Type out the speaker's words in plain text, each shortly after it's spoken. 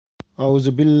أعوذ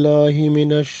بالله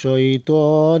من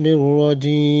الشيطان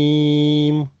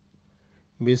الرجيم.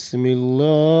 بسم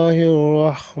الله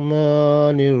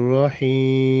الرحمن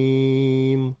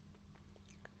الرحيم.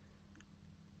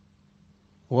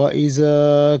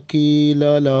 وإذا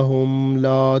قيل لهم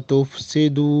لا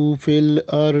تفسدوا في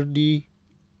الأرض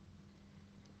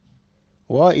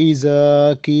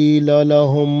وإذا قيل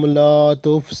لهم لا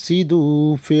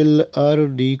تفسدوا في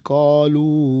الأرض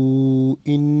قالوا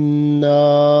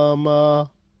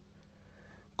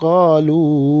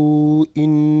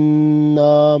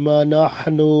إنما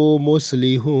نحن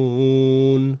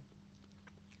مصلحون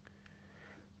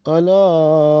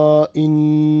ألا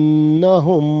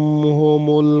إنهم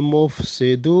هم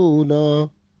المفسدون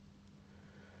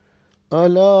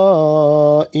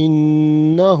ألا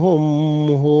إنهم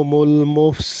هم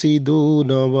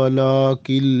المفسدون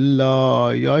ولكن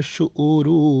لا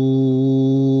يشعرون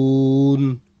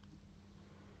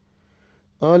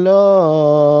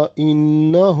ألا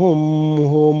إنهم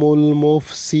هم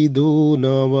المفسدون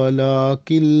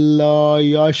ولكن لا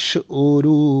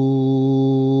يشعرون.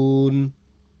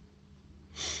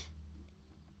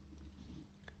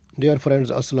 Dear friends,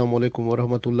 Assalamu alaikum wa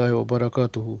rahmatullahi wa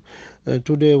barakatuhu.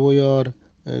 Today we are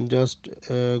just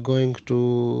going to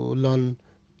learn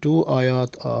two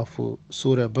ayat of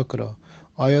Surah Baqarah,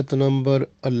 ayat number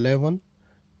 11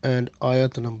 and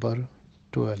ayat number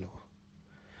 12.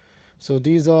 So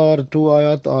these are two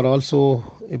ayat are also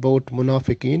about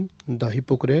munafiqeen, the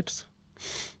hypocrites,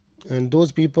 and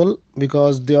those people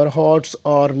because their hearts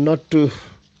are not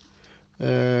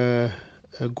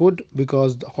good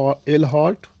because the ill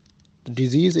heart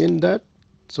disease in that,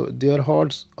 so their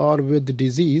hearts are with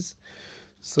disease.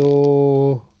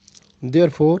 So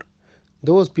therefore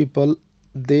those people,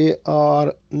 they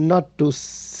are not to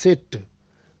sit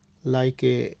like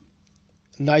a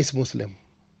nice Muslim.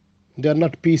 They are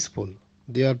not peaceful.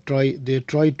 They try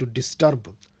to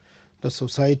disturb the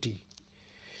society.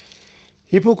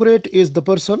 Hypocrite is the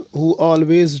person who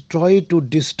always try to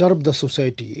disturb the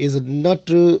society, is not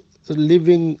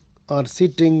living or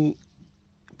sitting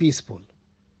peaceful,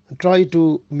 try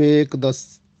to make the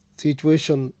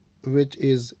situation which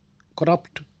is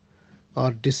corrupt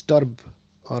or disturb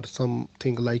or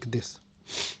something like this.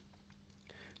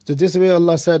 So this way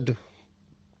Allah said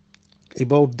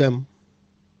about them,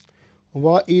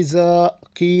 wa iza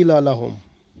qila lahum.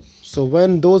 So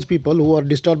when those people who are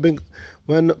disturbing,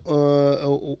 when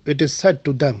it is said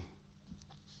to them,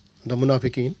 the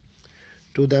munafiqeen,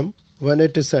 to them, when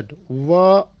it is said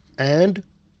wa and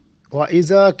wa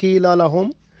iza qila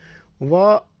lahum,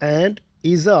 wa and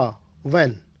iza,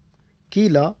 when,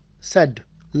 kila, said,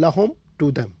 lahum, to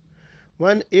them,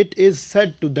 when it is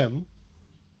said to them,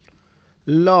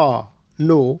 la,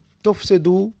 no,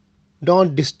 tufsidu,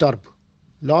 don't disturb,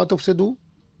 la tufsidu,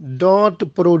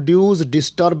 don't produce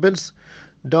disturbance,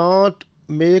 don't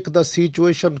make the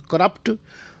situation corrupt,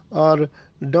 or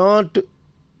don't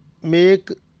make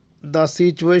the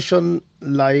situation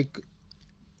like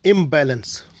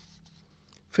imbalance,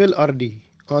 fil ardi,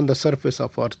 on the surface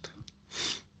of earth.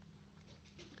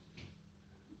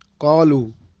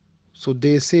 Qalu, so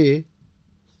they say,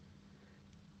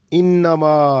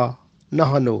 innama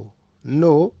nahanu,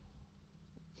 no,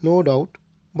 no doubt,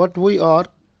 but we are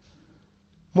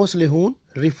muslihun,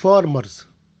 reformers.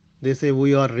 They say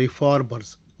we are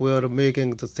reformers, we are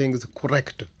making the things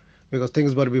correct, because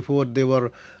things were before they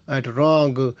were at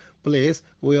wrong place,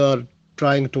 we are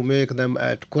trying to make them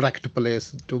at correct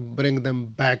place, to bring them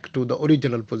back to the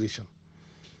original position.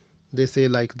 They say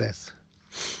like this.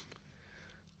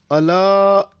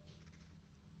 Allah,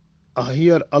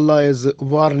 here Allah is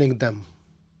warning them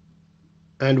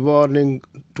and warning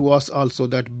to us also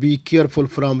that be careful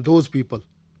from those people,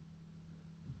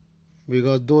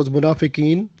 because those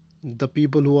munafiqeen, the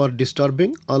people who are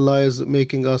disturbing, Allah is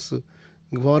making us,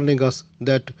 warning us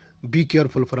that be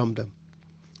careful from them.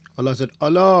 Allah said,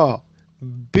 Allah,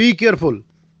 be careful,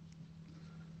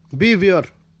 beware,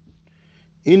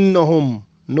 innahum,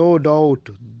 no doubt,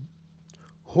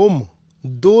 hum,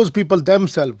 those people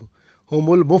themselves,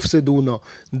 humul mufsiduna,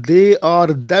 they are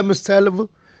themselves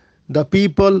the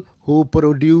people who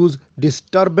produce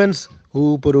disturbance,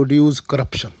 who produce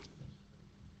corruption.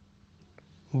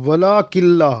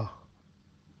 Walakillah,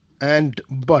 and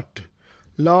but,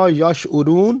 la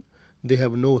yashurun, they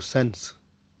have no sense,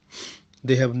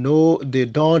 they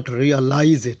don't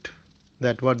realize it,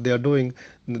 that what they are doing,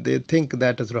 they think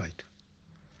that is right,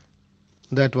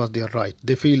 that was their right,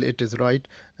 they feel it is right,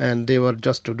 and they were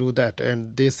just to do that,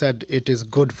 and they said it is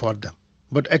good for them,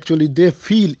 but actually they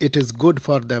feel it is good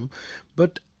for them,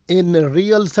 but in a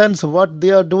real sense what they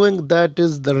are doing, that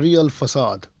is the real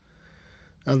facade,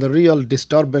 and the real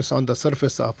disturbance on the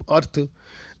surface of earth.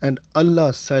 And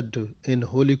Allah said in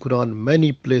Holy Quran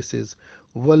many places,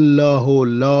 Wallahu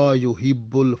la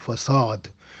yuhibbul fasad.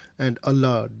 And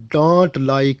Allah don't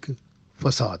like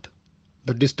fasad,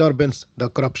 the disturbance, the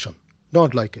corruption.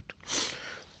 Don't like it.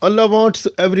 Allah wants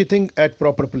everything at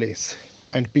proper place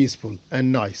and peaceful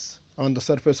and nice on the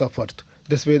surface of earth.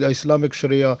 This way, the Islamic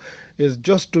Sharia is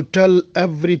just to tell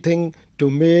everything to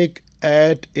make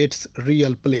at its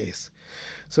real place.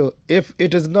 So, if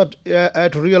it is not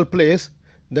at real place,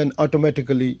 then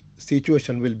automatically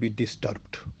situation will be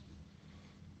disturbed.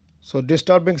 So,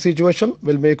 disturbing situation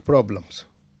will make problems.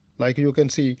 Like you can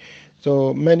see,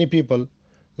 so many people,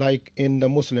 like in the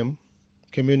Muslim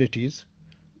communities,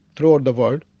 throughout the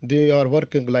world, they are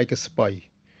working like a spy.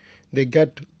 They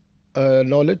get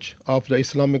knowledge of the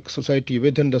Islamic society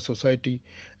within the society,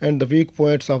 and the weak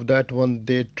points of that one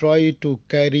they try to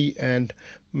carry and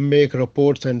make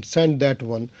reports and send that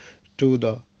one to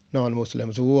the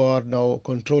non-Muslims who are now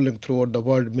controlling throughout the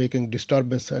world, making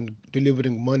disturbance and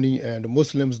delivering money. And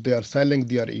Muslims, they are selling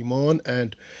their iman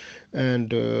and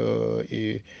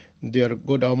their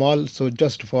good amal, so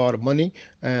just for money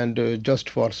and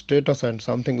just for status and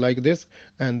something like this.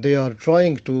 And they are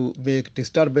trying to make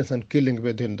disturbance and killing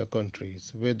within the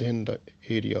countries, within the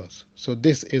areas. So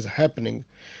this is happening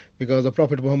because the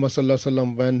Prophet Muhammad sallallahu alaihi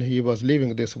wasallam, when he was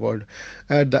leaving this world,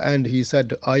 at the end he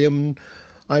said,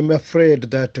 I'm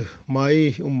afraid that my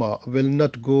ummah will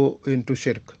not go into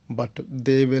shirk, but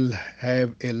they will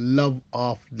have a love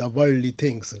of the worldly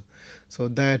things. So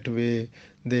that way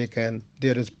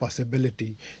there is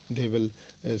possibility they will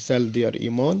sell their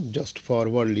iman just for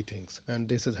worldly things. And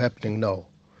this is happening now.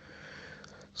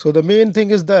 So the main thing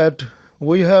is that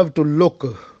we have to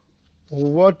look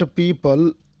what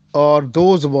people are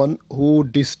those one who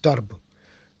disturb.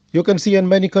 You can see in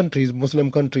many countries,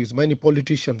 Muslim countries, many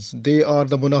politicians, they are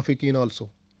the munafiqeen also.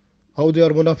 How they are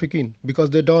munafiqeen? Because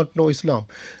they don't know Islam.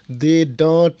 They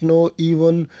don't know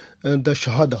even the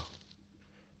Shahada.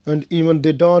 And even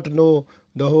they don't know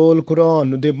the whole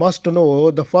Quran. They must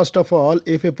know the first of all,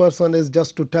 if a person is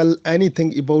just to tell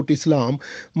anything about Islam,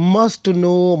 must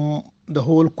know the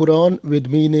whole Quran with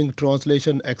meaning,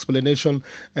 translation, explanation,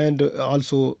 and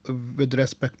also with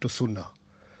respect to Sunnah.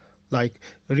 Like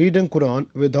reading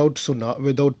Quran without Sunnah,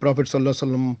 without Prophet Sallallahu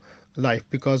Alaihi Wasallam life,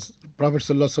 because Prophet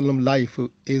Sallallahu Alaihi Wasallam life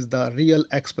is the real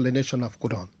explanation of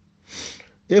Quran.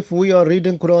 If we are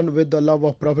reading Quran with the love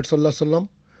of Prophet Sallallahu Alaihi Wasallam,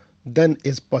 then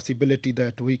is possibility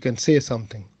that we can say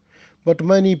something. But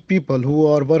many people who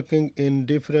are working in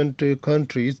different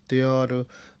countries, they are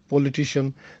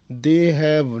politician, they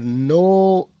have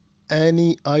no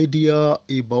any idea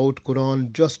about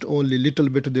Quran, just only little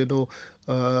bit they know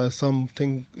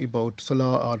something about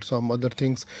Salah or some other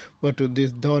things, but they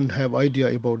don't have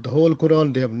idea about the whole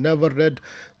Quran. They have never read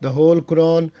the whole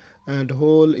Quran and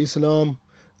whole Islam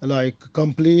like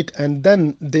complete. And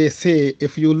then they say,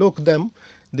 if you look them,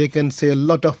 they can say a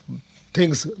lot of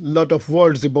things, lot of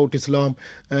words about Islam,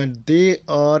 and they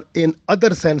are in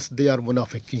other sense they are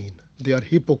munafiqeen, they are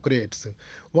hypocrites.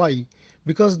 Why?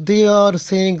 Because they are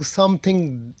saying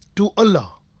something to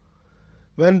Allah.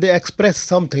 When they express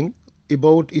something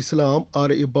about Islam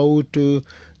or about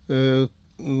Quran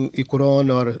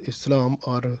or Islam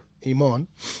or Iman,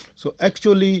 so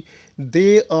actually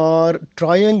they are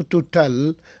trying to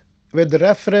tell with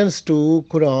reference to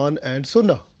Quran and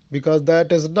Sunnah, because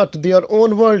that is not their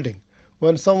own wording.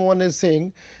 When someone is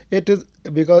saying, it is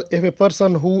because if a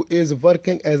person who is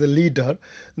working as a leader,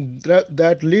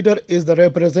 that leader is the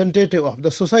representative of the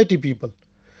society people,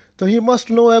 so he must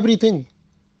know everything.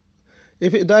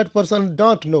 If that person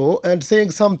don't know and saying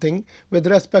something with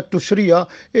respect to Sharia,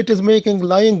 it is making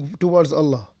lying towards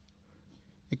Allah.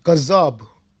 Kazab.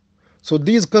 So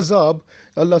these kazab,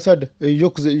 Allah said,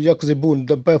 yakzibun,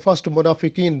 the first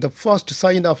munafiqeen, the first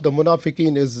sign of the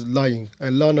munafiqeen is lying.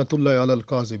 And lanatullah al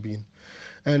kazibin.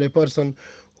 And a person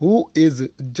who is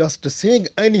just saying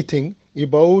anything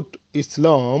about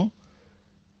Islam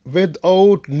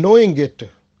without knowing it,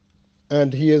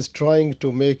 and he is trying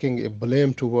to making a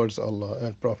blame towards Allah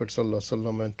and Prophet Sallallahu Alaihi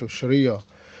Wasallam and to Sharia,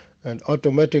 and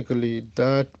automatically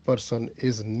that person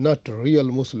is not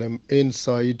real Muslim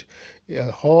inside.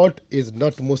 Heart is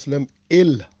not Muslim,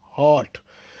 ill heart,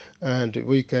 and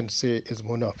we can say is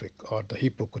munafiq or the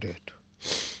hypocrite.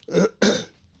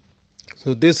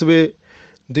 So this way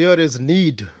there is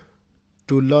need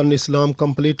to learn Islam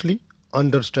completely,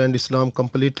 understand Islam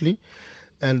completely,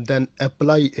 and then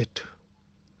apply it.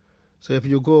 So if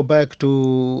you go back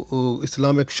to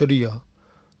Islamic Sharia,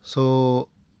 so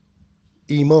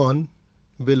Iman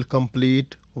will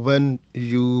complete when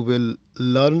you will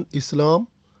learn Islam,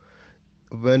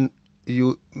 when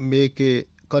you make a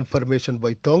confirmation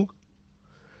by tongue,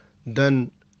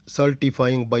 then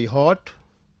certifying by heart,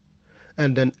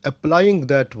 and then applying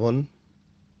that one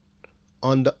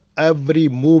on the every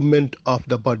movement of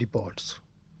the body parts.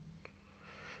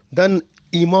 Then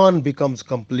iman becomes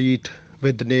complete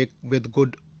with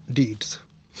good deeds.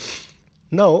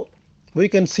 Now we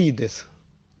can see this.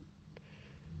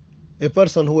 A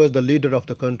person who is the leader of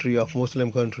the country, of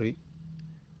Muslim country,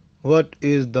 what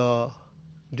is the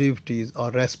duties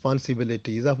or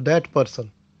responsibilities of that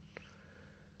person?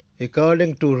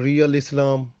 According to real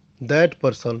Islam, that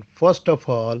person, first of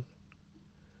all,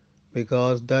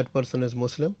 because that person is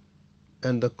Muslim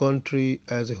and the country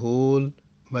as a whole,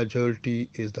 majority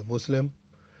is the Muslim,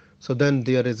 so then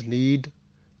there is need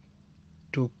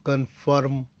to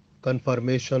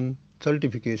confirmation,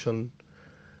 certification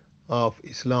of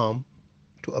Islam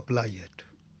to apply it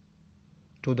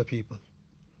to the people,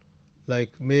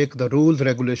 like make the rules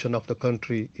regulation of the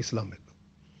country Islamic.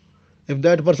 If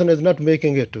that person is not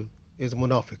making it, is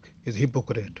munafiq, is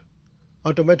hypocrite,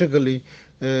 automatically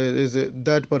is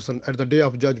that person at the day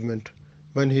of judgment,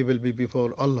 when he will be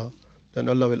before Allah, then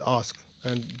Allah will ask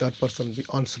and that person be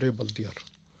answerable there.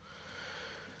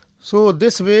 So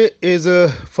this way is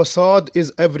facade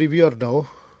is everywhere now,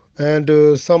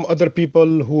 and some other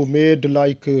people who made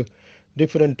like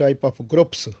different type of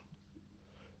groups,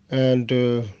 and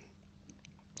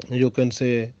you can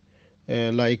say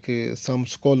like some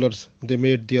scholars, they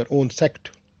made their own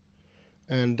sect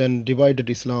and then divided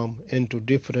Islam into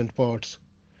different parts.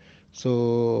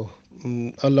 So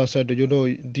Allah said,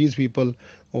 these people,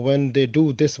 when they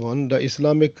do this one, the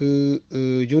Islamic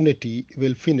unity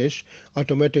will finish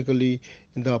automatically.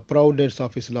 The proudness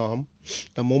of Islam,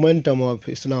 the momentum of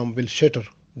Islam will shatter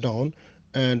down,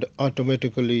 and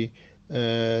automatically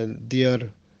their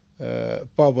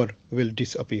power will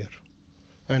disappear,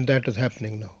 and that is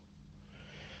happening now.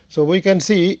 So we can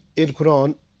see in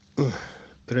Quran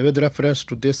with reference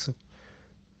to this.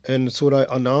 In Surah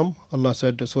Anam, Allah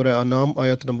said, Surah Anam,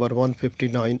 ayat number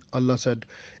 159, Allah said,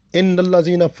 Innal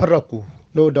lazina farraku,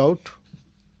 no doubt,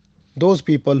 those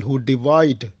people who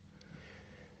divide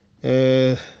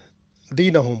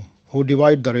dinahum, who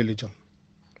divide the religion.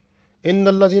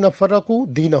 Innal lazina farraku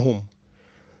dinahum,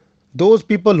 those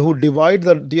people who divide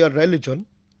their religion,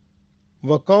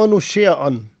 wakanu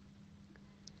shay'an,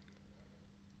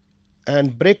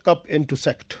 and break up into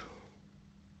sect.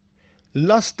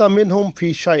 Lasta minhum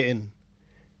fi shay'in,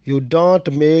 you don't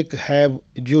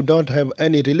have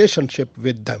any relationship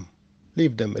with them.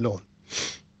 Leave them alone.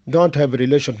 Don't have a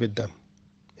relation with them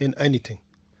in anything.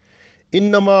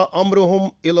 Innama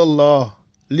amruhum ilallah,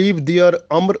 leave their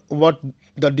amr, what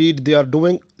the deed they are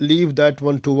doing, leave that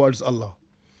one towards Allah.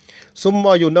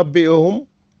 Summa yunabbi'uhum,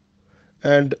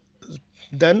 and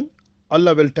then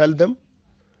Allah will tell them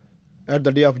at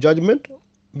the day of judgment,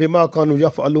 bima kanu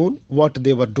yaf'alun, what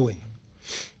they were doing.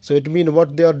 So it means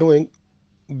what they are doing,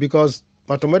 because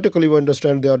automatically we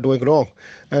understand they are doing wrong,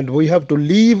 and we have to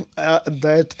leave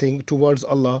that thing towards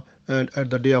Allah, and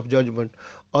at the day of judgment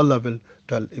Allah will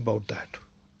tell about that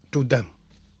to them,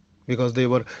 because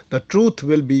the truth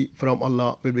will be from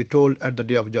Allah, will be told at the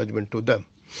day of judgment to them.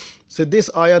 So this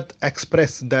ayat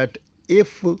express that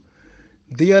if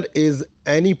there is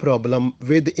any problem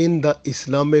within the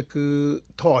Islamic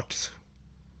thoughts,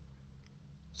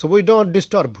 so we don't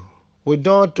disturb, we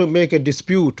don't make a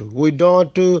dispute, we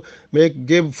don't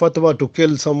give fatwa to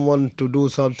kill someone, to do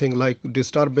something like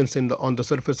disturbance on the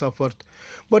surface of earth.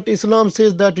 But Islam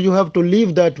says that you have to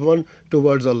leave that one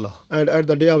towards Allah, and at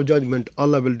the day of judgment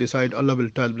Allah will decide, Allah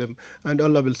will tell them, and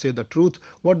Allah will say the truth.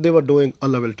 What they were doing,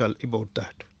 Allah will tell about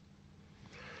that.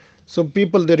 Some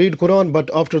people, they read Quran, but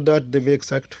after that they make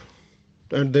sect,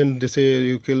 and then they say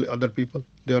you kill other people,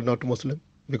 they are not Muslim,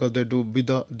 because they do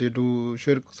bidah, they do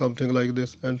shirk, something like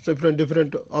this, and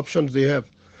different options they have.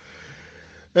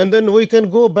 And then we can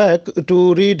go back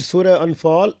to read Surah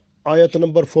Anfal, ayat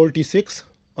number 46.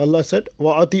 Allah said,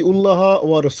 wa atiullaha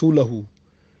wa rasulahu,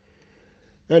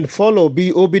 and follow,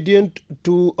 be obedient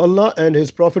to Allah and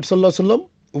His Prophet sallallahu alaihi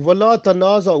wasallam. Wala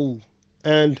tanaza'u,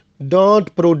 and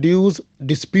don't produce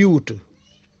dispute.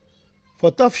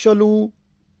 Fatafshalu,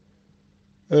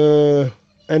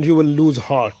 and you will lose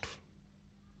heart,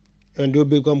 and you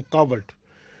become coward.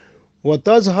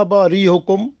 Watazhaba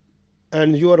rihukum,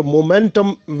 and your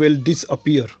momentum will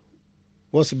disappear.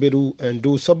 Wasbiru, and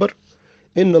do sabr.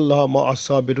 Inna Allah ma'as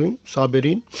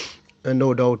sabirin, and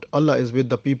no doubt Allah is with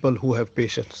the people who have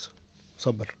patience.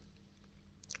 Sabr.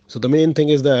 So the main thing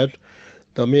is that,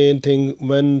 the main thing,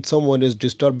 when someone is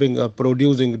disturbing or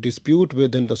producing dispute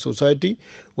within the society,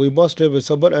 we must have a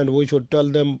sabr, and we should tell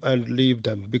them and leave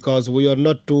them, because we are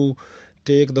not to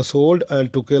take the sword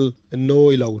and to kill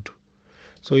no allowed.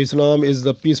 So Islam is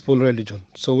the peaceful religion.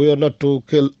 So we are not to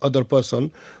kill other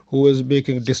person who is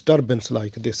making disturbance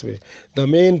like this way. The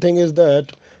main thing is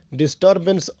that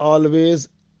disturbance always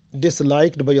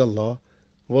disliked by Allah.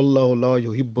 Wallahu la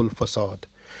yuhibbul fasad.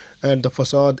 And the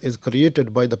fasad is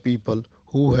created by the people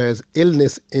who has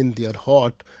illness in their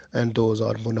heart, and those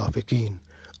are munafiqeen.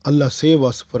 Allah save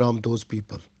us from those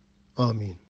people.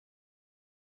 Ameen.